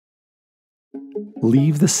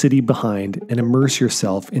Leave the city behind and immerse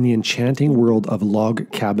yourself in the enchanting world of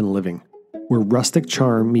log cabin living, where rustic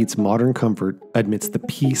charm meets modern comfort amidst the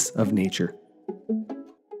peace of nature.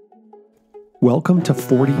 Welcome to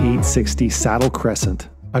 4860 Saddle Crescent,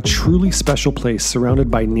 a truly special place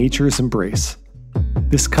surrounded by nature's embrace.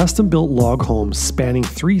 This custom-built log home spanning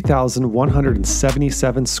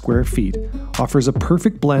 3,177 square feet offers a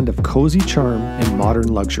perfect blend of cozy charm and modern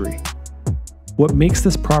luxury. What makes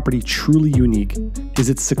this property truly unique is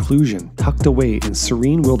its seclusion tucked away in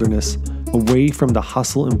serene wilderness away from the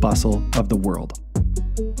hustle and bustle of the world.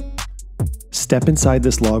 Step inside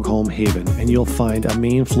this log home haven and you'll find a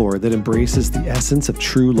main floor that embraces the essence of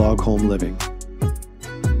true log home living.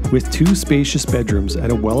 With 2 spacious bedrooms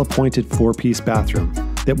and a well-appointed 4-piece bathroom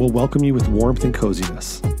that will welcome you with warmth and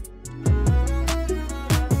coziness.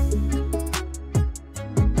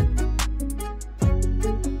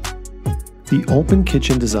 The open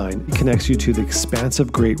kitchen design connects you to the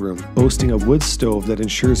expansive great room, boasting a wood stove that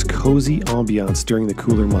ensures cozy ambiance during the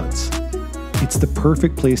cooler months. It's the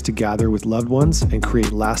perfect place to gather with loved ones and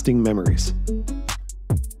create lasting memories.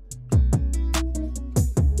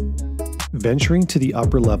 Venturing to the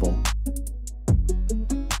upper level,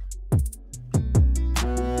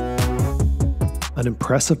 an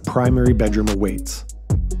impressive primary bedroom awaits,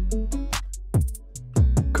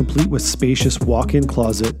 complete with spacious walk-in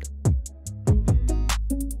closet,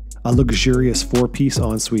 a luxurious 4-piece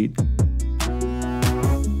ensuite,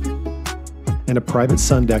 and a private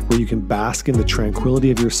sun deck where you can bask in the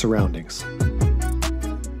tranquility of your surroundings.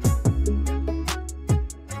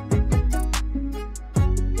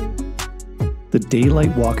 The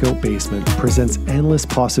daylight walkout basement presents endless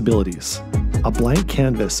possibilities, a blank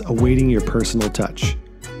canvas awaiting your personal touch.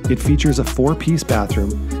 It features a 4-piece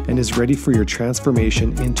bathroom and is ready for your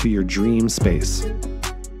transformation into your dream space.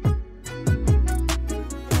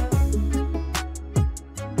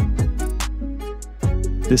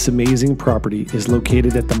 This amazing property is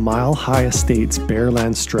located at the Mile High Estates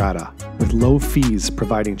Bearland Strata, with low fees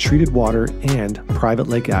providing treated water and private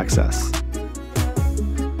lake access.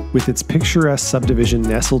 With its picturesque subdivision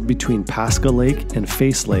nestled between Pasca Lake and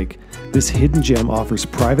Face Lake, this hidden gem offers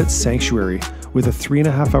private sanctuary with a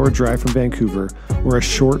 3.5-hour drive from Vancouver or a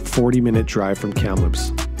short 40-minute drive from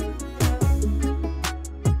Kamloops.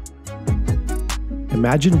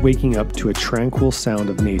 Imagine waking up to a tranquil sound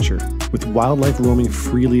of nature, with wildlife roaming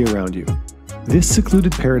freely around you. This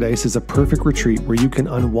secluded paradise is a perfect retreat where you can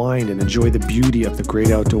unwind and enjoy the beauty of the great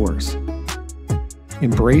outdoors.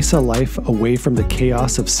 Embrace a life away from the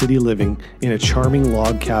chaos of city living in a charming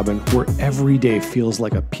log cabin where every day feels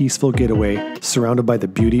like a peaceful getaway surrounded by the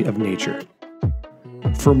beauty of nature.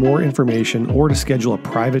 For more information or to schedule a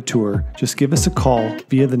private tour, just give us a call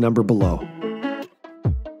via the number below.